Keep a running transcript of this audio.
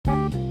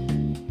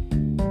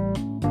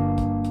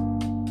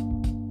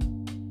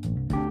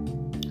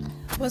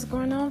What's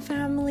going on,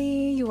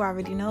 family? You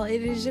already know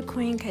it is your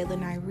queen,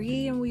 Caitlin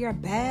ARE&BE, and we are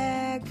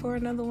back for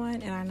another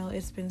one. And I know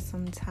it's been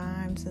some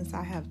time since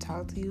I have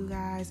talked to you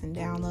guys and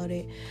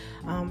downloaded.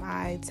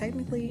 I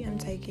technically am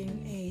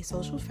taking a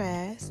social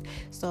fast,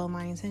 so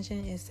my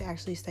intention is to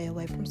actually stay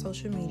away from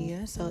social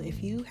media. So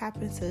if you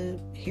happen to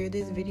hear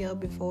this video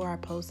before I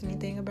post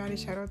anything about it,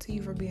 shout out to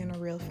you for being a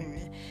real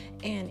fan.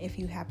 And if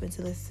you happen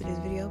to listen to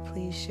this video,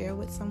 please share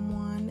with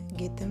someone,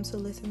 get them to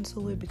listen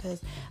to it,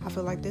 because I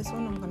feel like this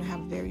one I'm going to have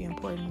a very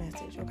important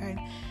message. Okay,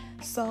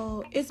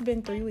 so it's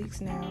been 3 weeks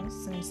now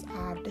since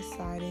I've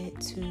decided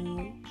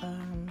to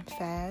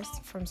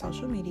fast from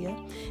social media,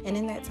 and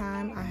in that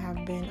time I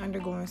have been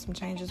undergoing some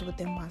changes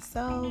within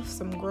myself,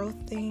 some growth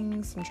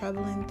things, some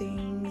troubling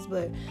things,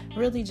 but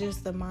really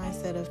just the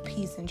mindset of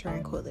peace and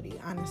tranquility,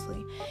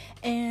 honestly.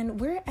 And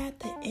we're at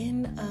the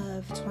end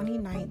of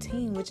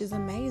 2019, which is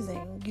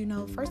amazing. You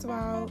know, first of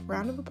all,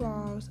 round of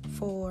applause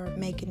for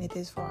making it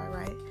this far,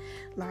 right?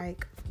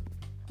 Like,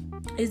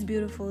 it's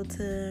beautiful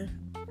to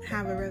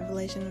have a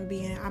revelation of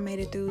being, I made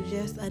it through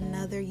just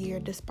another year.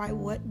 Despite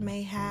what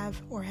may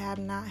have or have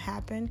not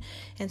happened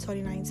in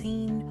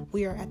 2019,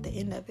 we are at the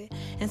end of it.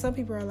 And some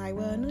people are like,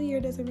 well, a new year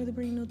doesn't really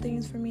bring new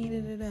things for me.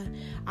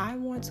 I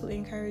want to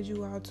encourage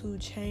you all to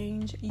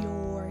change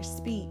your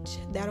speech.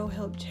 That'll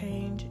help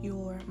change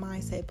your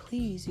mindset.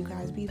 Please, you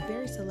guys, be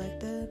very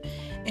selective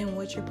in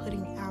what you're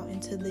putting out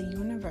into the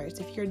universe.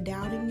 If you're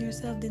doubting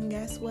yourself, then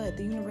guess what?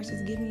 The universe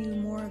is giving you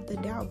more of the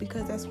doubt,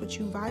 because that's what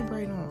you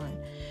vibrate on.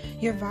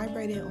 You're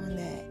vibrating on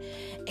that.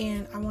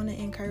 And I want to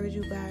encourage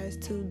you guys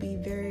to be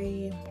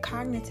very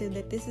cognitive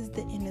that this is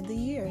the end of the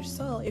year.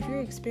 So if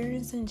you're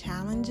experiencing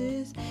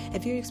challenges,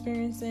 if you're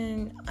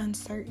experiencing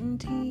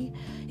uncertainty,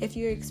 if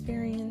you're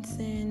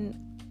experiencing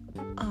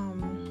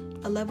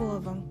a level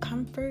of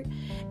uncomfort,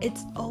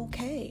 it's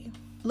okay.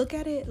 Look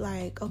at it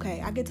like,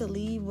 okay, I get to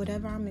leave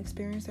whatever I'm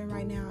experiencing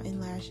right now in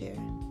last year,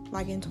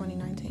 like in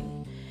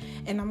 2019.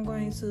 And I'm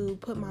going to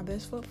put my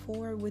best foot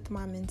forward with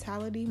my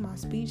mentality, my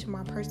speech,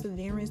 my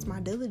perseverance, my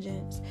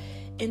diligence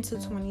into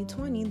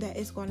 2020, that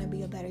it's going to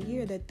be a better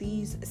year, that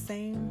these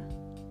same,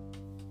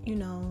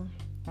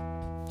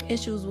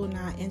 issues will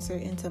not enter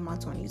into my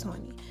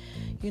 2020.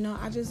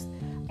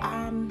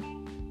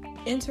 I'm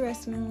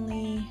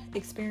interestingly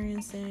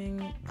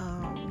experiencing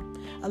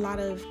a lot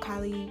of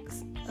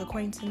colleagues,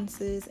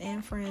 acquaintances,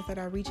 and friends that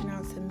are reaching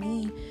out to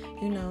me,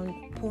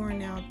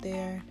 pouring out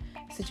their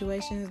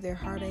situations, their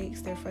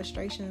heartaches, their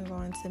frustrations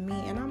onto me.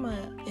 And I'm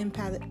an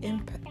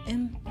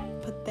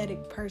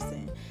empathetic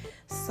person,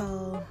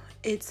 so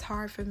it's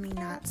hard for me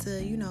not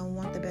to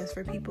want the best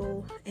for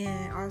people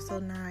and also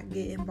not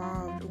get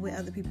involved with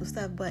other people's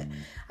stuff. But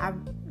I've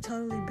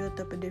totally built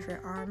up a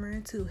different armor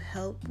to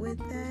help with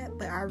that.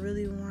 But I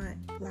really want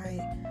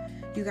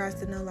you guys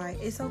to know,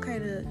 it's okay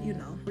to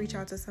reach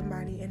out to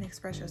somebody and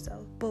express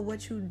yourself, but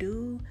what you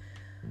do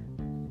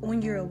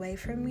when you're away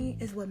from me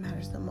is what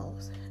matters the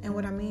most. And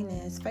what I mean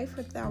is, faith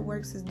without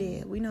works is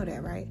dead. We know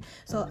that, right?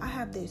 So I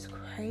have this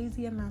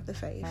crazy amount of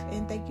faith.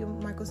 And thank you,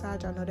 Michael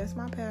Saj. I know that's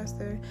my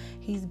pastor.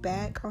 He's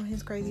back on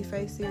his Crazy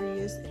Faith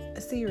series,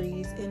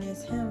 and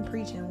it's him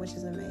preaching, which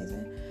is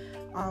amazing.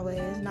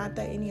 Always. Not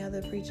that any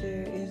other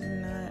preacher is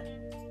not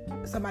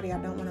somebody I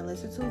don't want to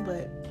listen to,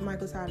 but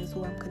Michael Saj is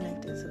who I'm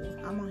connected to.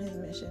 I'm on his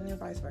mission and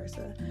vice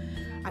versa.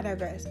 I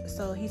digress.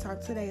 So he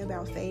talked today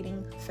about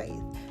fading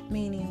faith,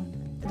 meaning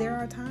there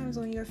are times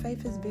when your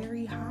faith is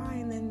very high,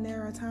 and then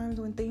there are times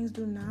when things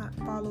do not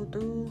follow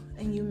through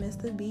and you miss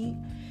the beat,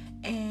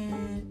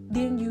 and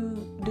then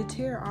you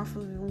deter off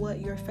of what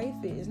your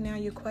faith is. Now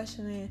you're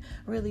questioning,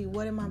 really,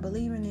 what am I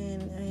believing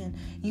in? And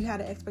you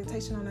had an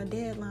expectation on a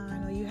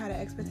deadline, or you had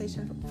an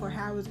expectation for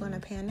how it was going to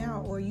pan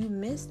out, or you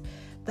missed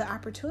the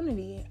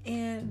opportunity.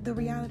 And the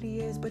reality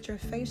is, but your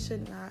faith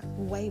should not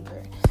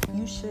waver.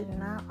 You should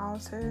not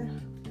alter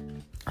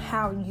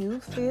how you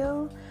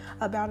feel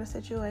about a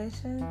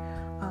situation,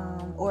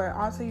 or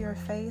alter your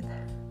faith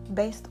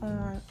based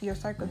on your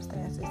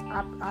circumstances.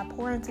 I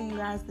pour into you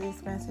guys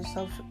this message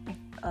so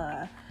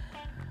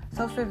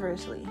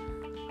frivolously.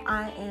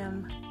 I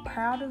am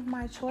proud of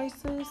my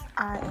choices.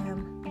 I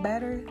am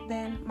better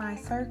than my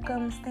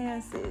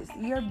circumstances.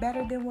 You're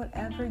better than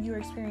whatever you're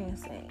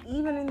experiencing,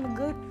 even in the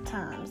good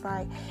times.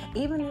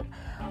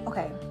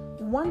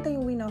 One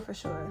thing we know for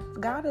sure,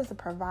 God is a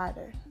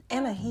provider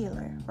and a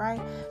healer,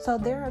 right? So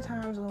there are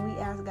times when we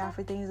ask God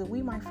for things that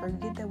we might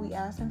forget that we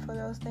asked him for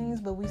those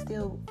things, but we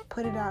still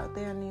put it out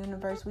there in the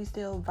universe. We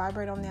still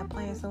vibrate on that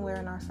plane somewhere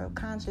in our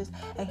subconscious,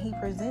 and he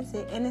presents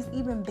it, and it's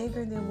even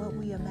bigger than what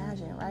we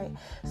imagine, right?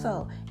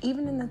 So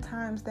even in the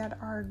times that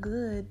are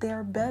good,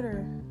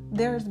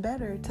 there's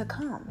better to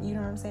come. You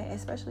know what I'm saying?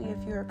 Especially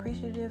if you're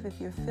appreciative,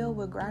 if you're filled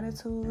with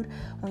gratitude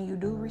when you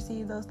do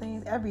receive those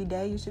things. Every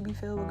day you should be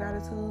filled with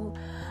gratitude.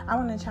 I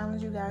want to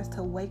challenge you guys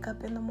to wake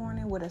up in the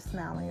morning with a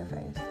smile on your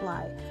face.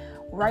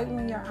 Right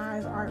when your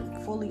eyes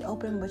aren't fully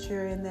open, but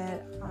you're in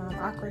that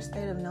awkward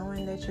state of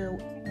knowing that you're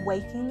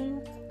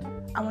waking,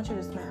 I want you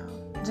to smile.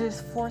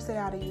 Just force it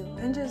out of you,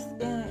 and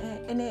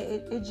and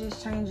it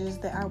just changes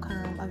the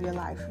outcome of your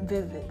life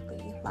vividly.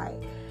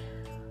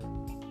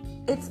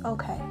 It's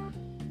okay.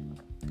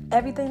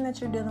 Everything that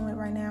you're dealing with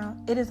right now,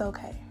 it is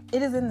okay.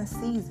 It is in the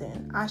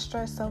season. I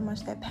stress so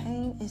much that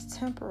pain is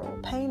temporal.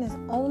 Pain is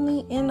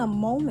only in a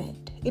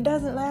moment. It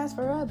doesn't last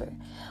forever.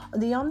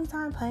 The only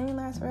time pain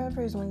lasts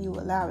forever is when you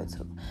allow it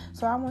to.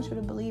 So I want you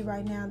to believe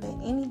right now that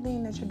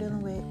anything that you're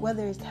dealing with,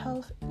 whether it's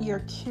health,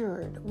 you're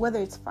cured. Whether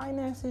it's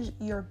finances,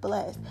 you're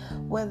blessed.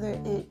 Whether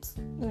it's,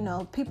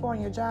 people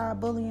on your job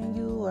bullying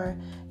you or,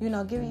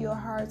 giving you a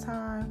hard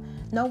time,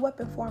 no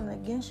weapon formed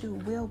against you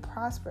will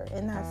prosper.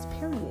 And that's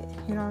period.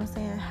 You know what I'm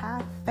saying?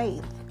 Have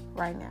faith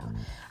right now.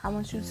 I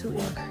want you to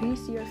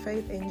increase your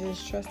faith and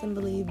just trust and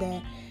believe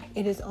that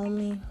it is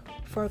only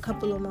for a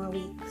couple of more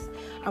weeks.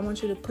 I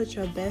want you to put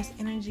your best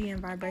energy and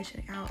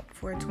vibration out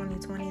for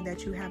 2020,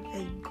 that you have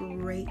a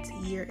great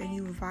year and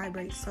you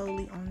vibrate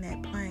solely on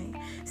that plane.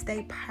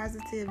 Stay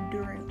positive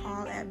during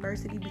all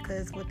adversity,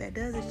 because what that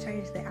does is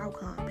change the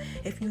outcome.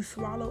 If you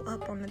swallow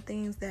up on the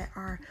things that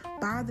are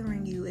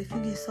bothering you, if you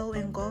get so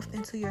engulfed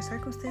into your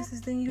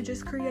circumstances, then you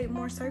just create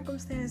more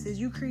circumstances.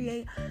 You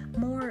create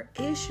more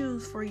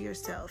issues for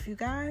yourself, you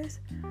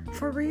guys.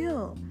 For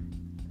real.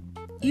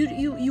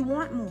 You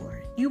want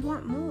more. You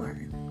want more.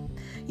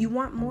 You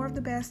want more of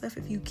the bad stuff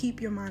if you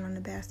keep your mind on the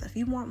bad stuff.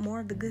 You want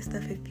more of the good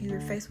stuff if you're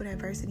faced with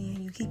adversity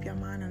and you keep your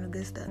mind on the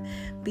good stuff.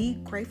 Be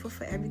grateful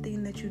for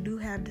everything that you do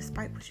have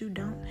despite what you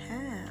don't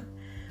have.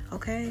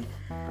 Okay?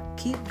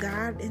 Keep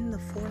God in the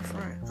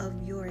forefront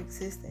of your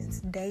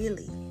existence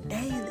daily.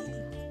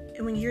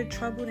 And when you're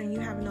troubled and you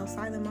have no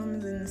silent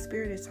moments and the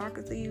Spirit is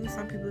talking to you,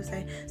 some people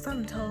say,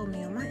 something told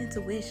me, or my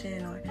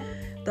intuition, or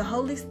the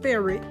Holy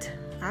Spirit,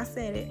 I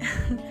said it,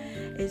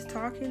 is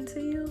talking to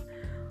you.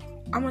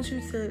 I want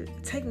you to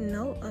take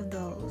note of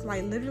those.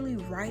 Like, literally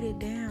write it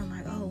down.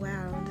 Like, oh,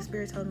 wow, the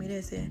Spirit told me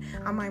this, and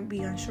I might be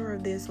unsure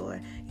of this, or,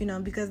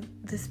 because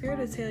the Spirit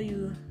will tell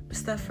you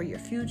stuff for your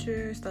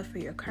future, stuff for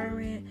your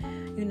current,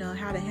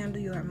 how to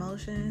handle your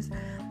emotions.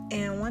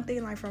 And one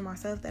thing, like, for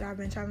myself that I've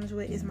been challenged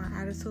with is my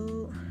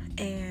attitude.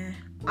 And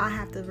I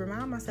have to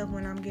remind myself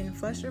when I'm getting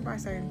frustrated by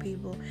certain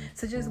people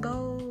to just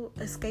go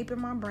escape in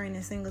my brain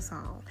and sing a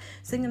song.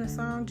 Singing a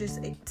song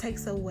it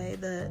takes away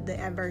the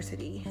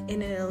adversity,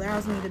 and it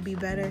allows me to be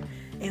better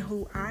in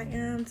who I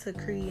am, to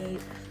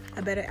create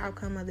a better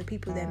outcome of the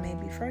people that may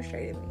be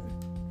frustrating me.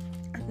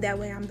 That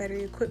way I'm better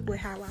equipped with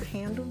how I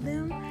handle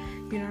them,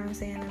 you know what I'm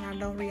saying? And I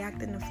don't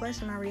react in the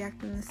flesh and I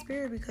react in the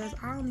spirit, because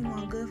I only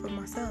want good for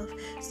myself.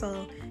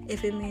 So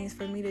if it means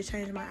for me to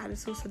change my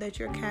attitude so that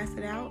you're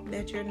casted out,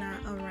 that you're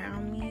not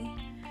around me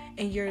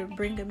and you're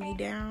bringing me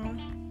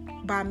down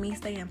by me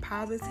staying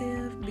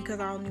positive, because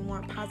I only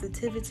want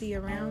positivity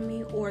around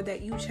me, or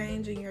that you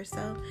changing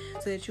yourself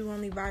so that you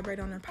only vibrate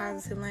on a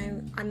positive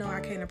lane. I know I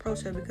can't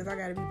approach her because I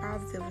got to be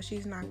positive, or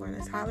she's not going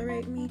to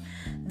tolerate me.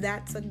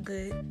 That's a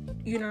good,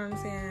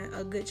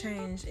 a good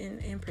change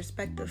in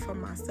perspective for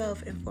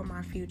myself and for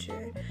my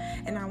future.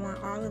 And I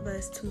want all of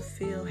us to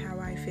feel how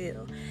I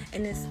feel.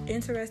 And it's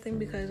interesting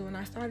because when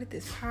I started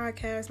this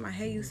podcast, my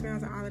Hey You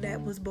Smells and all of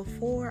that was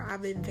before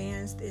I've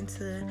advanced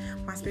into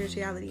my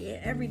spirituality.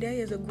 And every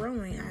day is a growing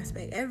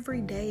aspect.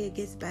 Every day it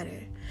gets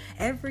better.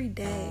 Every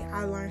day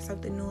I learn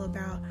something new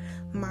about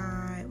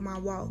my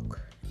walk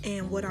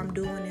and what I'm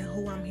doing and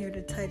who I'm here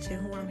to touch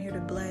and who I'm here to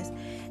bless.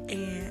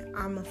 And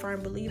I'm a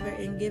firm believer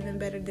in giving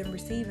better than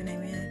receiving,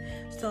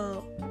 amen.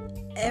 So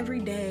every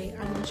day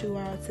I want you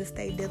all to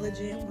stay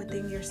diligent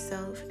within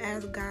yourself.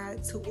 Ask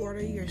God to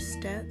order your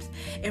steps.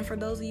 And for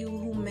those of you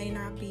who may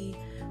not be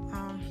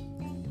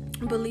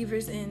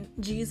believers in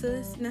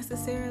Jesus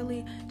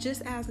necessarily,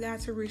 just ask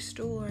God to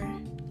restore,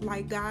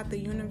 like God, the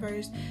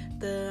universe,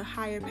 the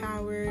higher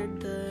power,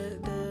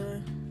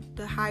 the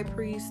high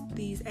priest,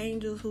 these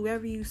angels,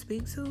 whoever you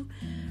speak to,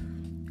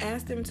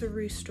 ask them to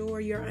restore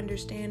your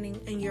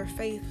understanding and your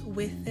faith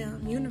with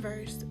them.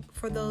 Universe,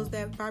 for those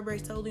that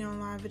vibrate solely on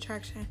law of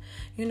attraction,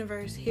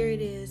 universe, here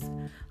it is.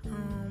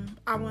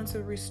 I want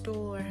to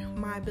restore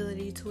my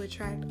ability to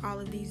attract all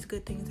of these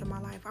good things in my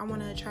life. I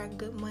want to attract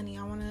good money.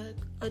 I want to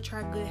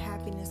attract good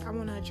happiness. I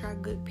want to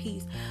attract good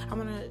peace. I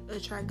want to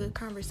attract good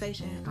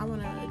conversation. I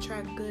want to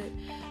attract good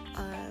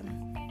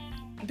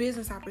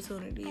business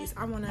opportunities.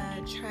 I want to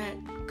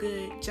attract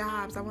good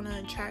jobs. I want to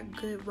attract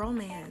good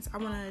romance. I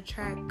want to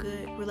attract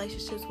good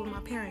relationships with my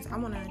parents. I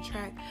want to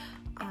attract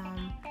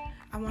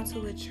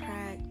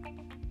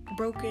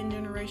broken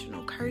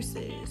generational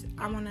curses.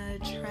 I want to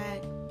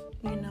attract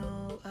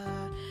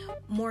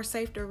more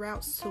safer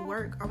routes to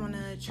work. I want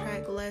to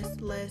attract less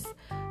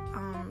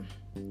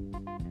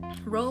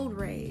road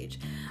rage.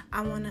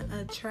 I want to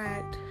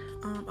attract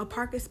a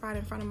parking spot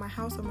in front of my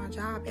house or my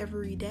job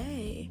every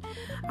day.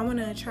 I want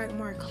to attract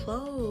more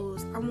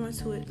clothes. I want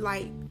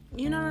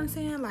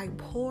to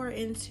pour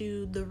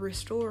into the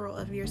restorer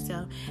of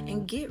yourself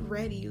and get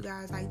ready, you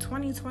guys.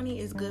 2020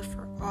 is good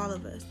for all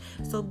of us.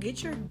 So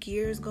get your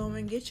gears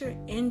going, get your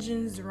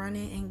engines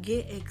running, and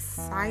get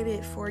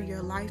excited for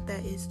your life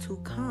that is to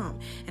come.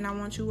 And I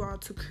want you all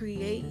to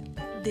create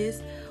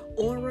this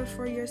aura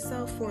for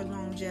yourself for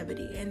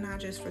longevity and not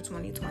just for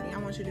 2020. I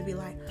want you to be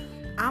like,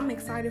 I'm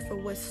excited for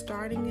what's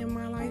starting in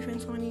my life in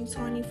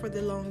 2020, for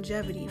the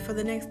longevity, for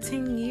the next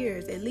 10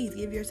 years, at least.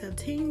 Give yourself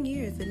 10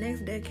 years, the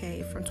next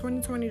decade, from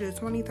 2020 to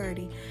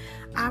 2030.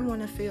 I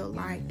want to feel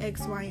like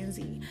X, Y, and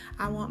Z.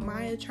 I want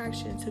my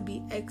attraction to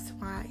be X,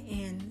 Y,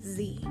 and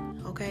Z,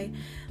 okay?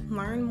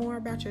 Learn more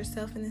about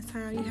yourself in this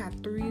time. You have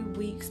 3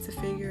 weeks to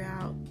figure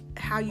out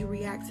how you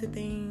react to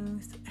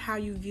things, how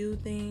you view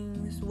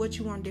things, what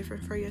you want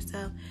different for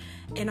yourself,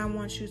 and I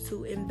want you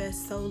to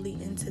invest solely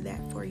into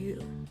that for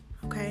you,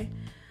 okay?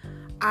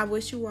 I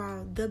wish you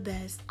all the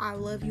best. I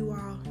love you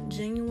all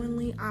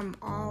genuinely. I'm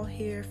all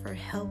here for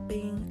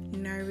helping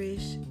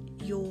nourish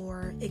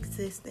your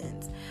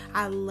existence.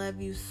 I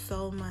love you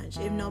so much.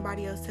 If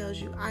nobody else tells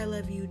you, I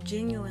love you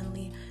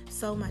genuinely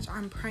so much.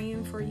 I'm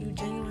praying for you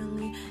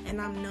genuinely, and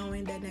I'm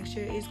knowing that next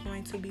year is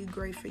going to be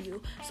great for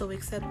you. So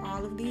accept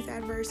all of these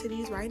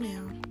adversities right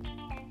now.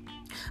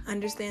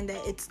 Understand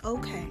that it's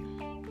okay.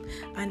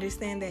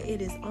 Understand that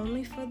it is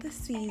only for the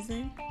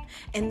season,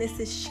 and this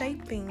is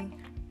shaping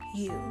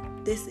you.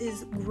 This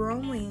is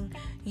growing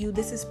you.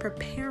 This is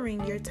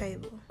preparing your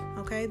table.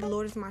 Okay? The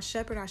Lord is my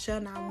shepherd, I shall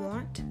not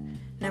want.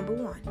 Number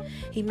 1,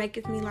 He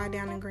maketh me lie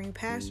down in green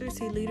pastures.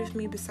 He leadeth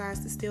me beside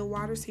the still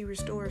waters. He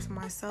restoreth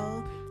my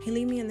soul. He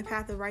lead me in the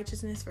path of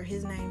righteousness for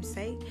His name's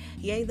sake.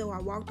 Yea, though I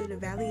walk through the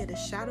valley of the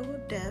shadow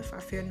of death, I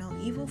fear no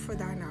evil, for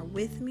Thou art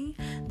with me.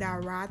 Thou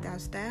rod, Thou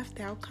staff,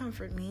 Thou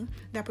comfort me.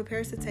 Thou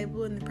preparest the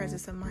table in the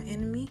presence of my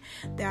enemy.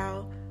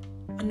 Thou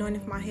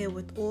anointeth my head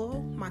with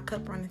oil, my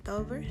cup runneth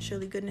over.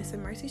 Surely goodness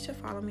and mercy shall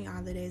follow me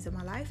all the days of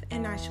my life,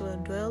 and I shall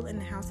dwell in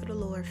the house of the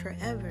Lord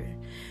forever.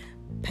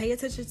 Pay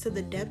attention to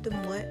the depth of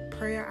what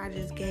prayer I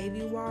just gave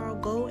you all.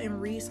 Go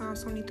and read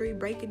Psalms 23.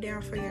 Break it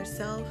down for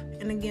yourself.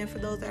 And again, for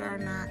those that are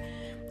not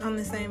on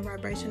the same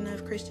vibration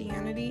of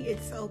Christianity,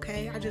 it's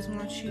okay. I just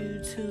want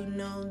you to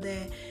know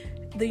that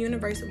the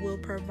universe will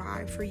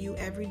provide for you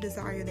every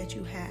desire that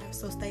you have.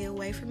 So stay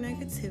away from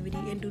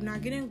negativity and do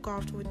not get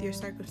engulfed with your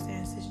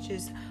circumstances.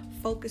 Just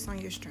focus on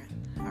your strength.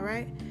 All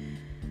right?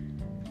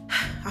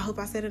 I hope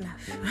I said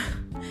enough.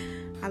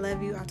 I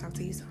love you. I'll talk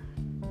to you soon.